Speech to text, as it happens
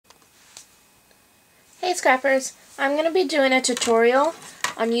Hey Scrappers, I'm going to be doing a tutorial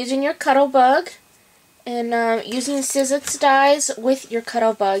on using your Cuttlebug and using Sizzix dies with your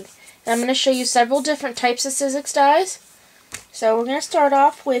Cuttlebug. And I'm going to show you several different types of Sizzix dies. So we're going to start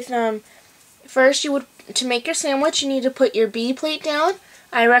off with, first to make your sandwich you need to put your B plate down.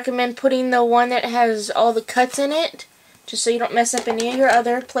 I recommend putting the one that has all the cuts in it, just so you don't mess up any of your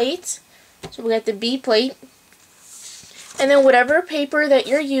other plates. So we got the B plate. And then whatever paper that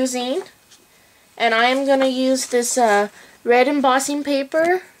you're using, and I'm going to use this red embossing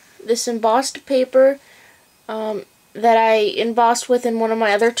paper, this embossed paper that I embossed with in one of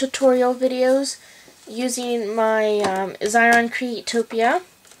my other tutorial videos using my Xyron Creatopia.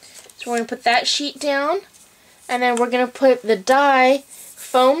 So we're going to put that sheet down, and then we're going to put the die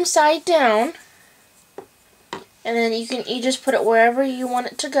foam side down, and then you just put it wherever you want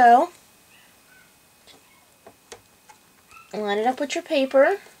it to go. Line it up with your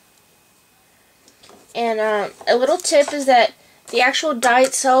paper. And a little tip is that the actual die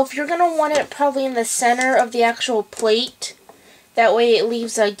itself, you're going to want it probably in the center of the actual plate. That way it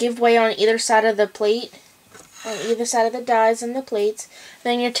leaves a giveaway on either side of the plate, on either side of the dies and the plates.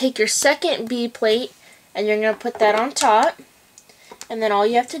 Then you take your second B plate and you're going to put that on top. And then all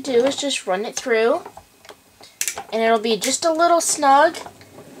you have to do is just run it through. And it'll be just a little snug.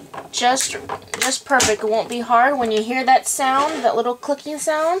 Just perfect. It won't be hard. When you hear that sound, that little clicking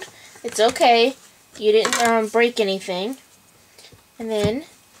sound, it's okay. You didn't break anything. And then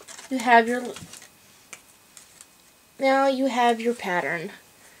you have your pattern.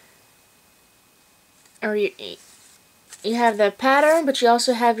 Or you have the pattern, but you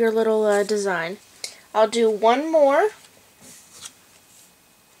also have your little design. I'll do one more.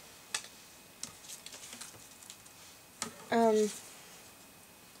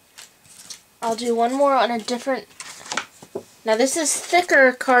 I'll do one more on a different. Now this is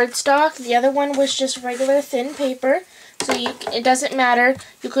thicker cardstock. The other one was just regular thin paper, so it doesn't matter.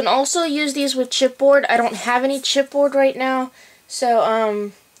 You can also use these with chipboard. I don't have any chipboard right now,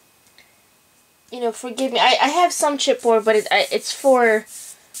 so forgive me. I have some chipboard, but it's for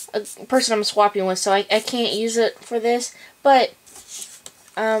a person I'm swapping with, so I can't use it for this. But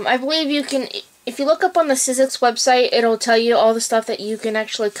I believe you can. If you look up on the Sizzix website, it'll tell you all the stuff that you can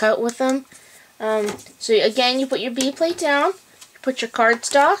actually cut with them. So again, you put your B plate down, you put your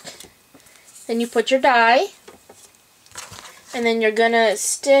cardstock, then you put your die, and then you're gonna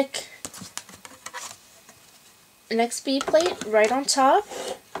stick the next B plate right on top,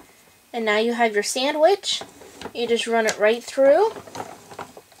 and now you have your sandwich. You just run it right through.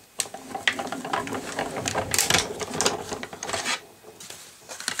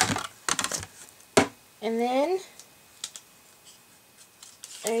 And then,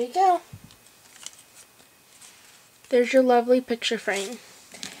 there you go. There's your lovely picture frame.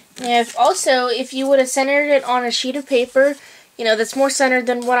 Now, if you would have centered it on a sheet of paper, that's more centered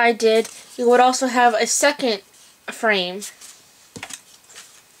than what I did, you would also have a second frame.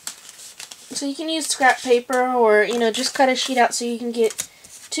 So you can use scrap paper or, just cut a sheet out so you can get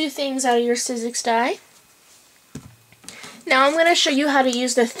two things out of your Sizzix die. Now I'm going to show you how to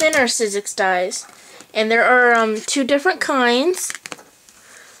use the thinner Sizzix dies. And there are two different kinds.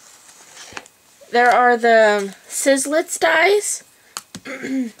 There are the sizzlets dies,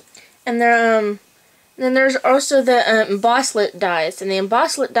 and then there's also the embosslet dies. And the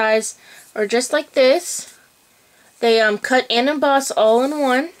embosslet dies are just like this. They cut and emboss all in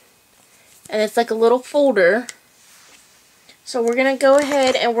one, and it's like a little folder. So we're gonna go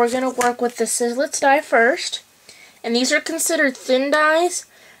ahead and we're gonna work with the sizzlets die first. And these are considered thin dies.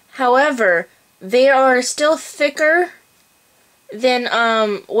 However, they are still thicker than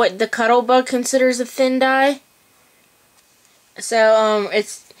what the Cuttlebug considers a thin die. So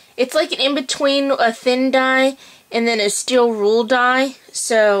it's like an in-between a thin die and then a steel rule die.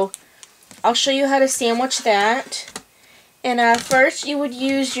 So I'll show you how to sandwich that. And first you would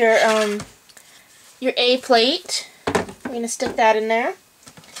use your A plate. I'm gonna stick that in there.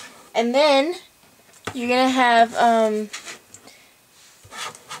 And then you're gonna have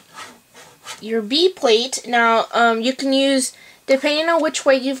your B plate. Now you can use, depending on which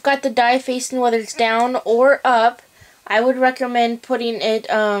way you've got the die facing, whether it's down or up, I would recommend putting it,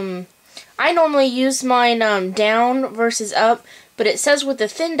 I normally use mine down versus up, but it says with the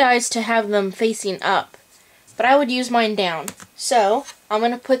thin dies to have them facing up. But I would use mine down. So I'm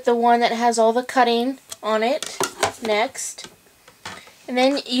going to put the one that has all the cutting on it next. And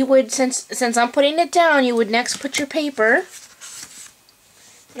then you would, since I'm putting it down, you would next put your paper.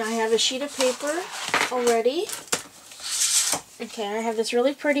 Now I have a sheet of paper already. Okay, I have this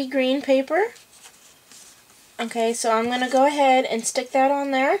really pretty green paper. Okay, so I'm going to go ahead and stick that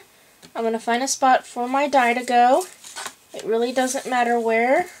on there. I'm going to find a spot for my die to go. It really doesn't matter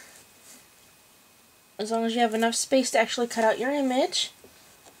where, as long as you have enough space to actually cut out your image.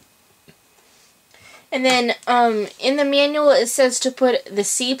 And then in the manual it says to put the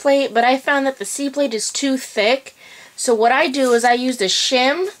C plate, but I found that the C plate is too thick. So what I do is I use the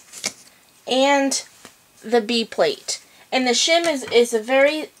shim and the B plate. And the shim is a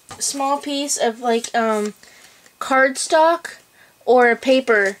very small piece of like cardstock or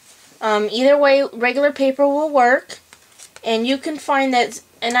paper. Either way, regular paper will work. And you can find that,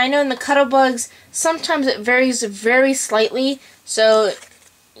 and I know in the Cuttlebugs, sometimes it varies very slightly, so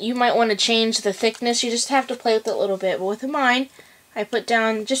you might want to change the thickness. You just have to play with it a little bit. But with mine, I put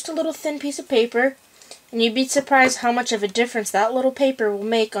down just a little thin piece of paper, and you'd be surprised how much of a difference that little paper will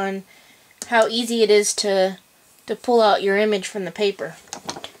make on how easy it is to pull out your image from the paper.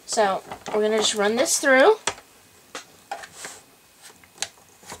 So we're going to just run this through.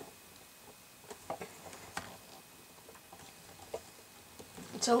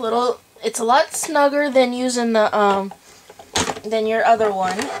 It's a lot snugger than using the than your other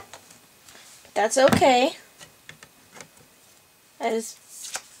one. But that's okay.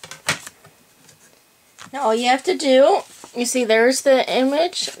 Now all you have to do, you see there's the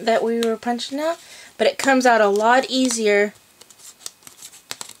image that we were punching out, but it comes out a lot easier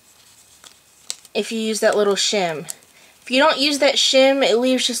if you use that little shim. If you don't use that shim, it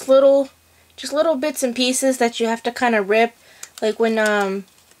leaves just little bits and pieces that you have to kind of rip, like when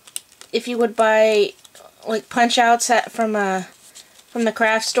if you would buy like punch outs from the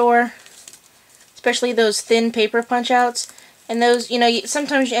craft store, especially those thin paper punch outs, and those, you know,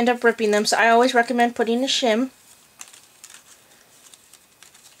 sometimes you end up ripping them, so I always recommend putting a shim.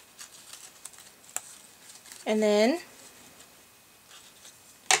 And then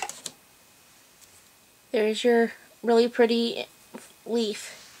there's your really pretty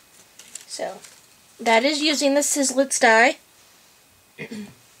leaf. So that is using the Sizzlets die.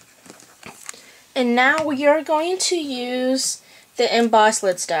 And now we are going to use the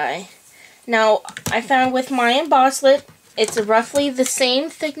embosslets die. Now, I found with my embosslet, it's roughly the same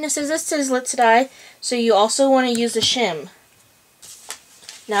thickness as a Sizzlets die, so you also want to use a shim.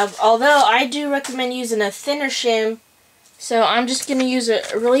 Now, although I do recommend using a thinner shim, so I'm just going to use a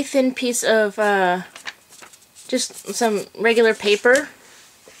really thin piece of just some regular paper.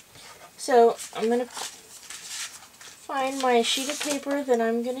 So, I'm going to find my sheet of paper that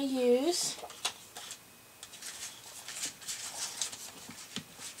I'm going to use.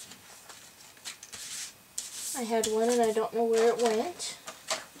 I had one and I don't know where it went.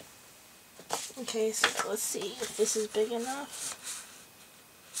 Okay, so let's see if this is big enough.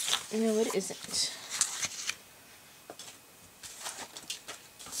 No, it isn't.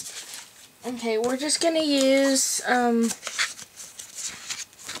 Okay, we're just gonna use now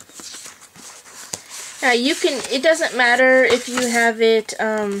you can, it doesn't matter if you have it,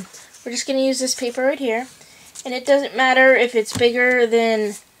 we're just gonna use this paper right here, and it doesn't matter if it's bigger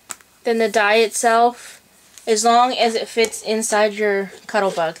than the die itself, as long as it fits inside your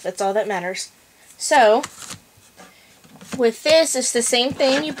Cuttlebug. That's all that matters. So, with this, it's the same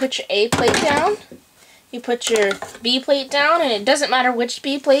thing. You put your A plate down, you put your B plate down, and it doesn't matter which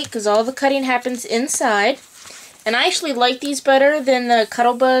B plate because all the cutting happens inside. And I actually like these better than the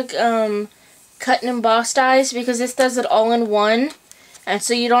Cuttlebug cut and emboss dies because this does it all in one. And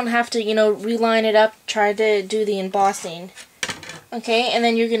so you don't have to, you know, reline it up, try to do the embossing. Okay, and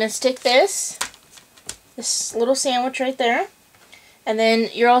then you're going to stick this little sandwich right there, and then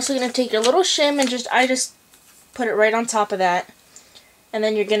you're also going to take your little shim and I just put it right on top of that, and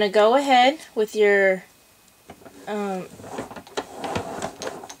then you're going to go ahead with your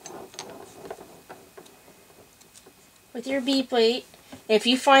B plate. If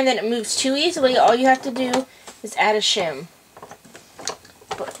you find that it moves too easily, all you have to do is add a shim,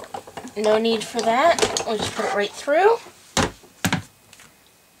 but no need for that. We'll just put it right through.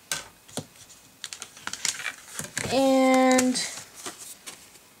 And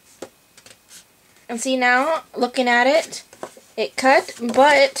see now, looking at it, it cut,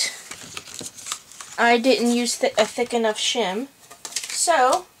 but I didn't use a thick enough shim.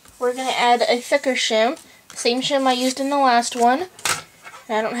 So we're going to add a thicker shim, same shim I used in the last one.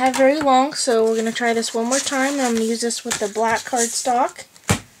 And I don't have very long, so we're going to try this one more time. And I'm going to use this with the black cardstock.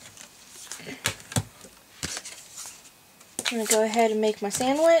 I'm going to go ahead and make my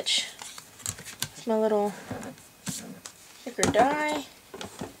sandwich with my little thicker die.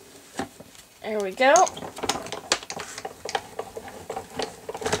 There we go.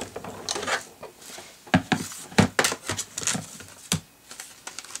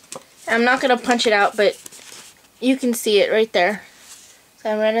 I'm not going to punch it out, but you can see it right there.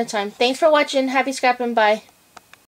 So I'm running out of time. Thanks for watching. Happy scrapping. Bye.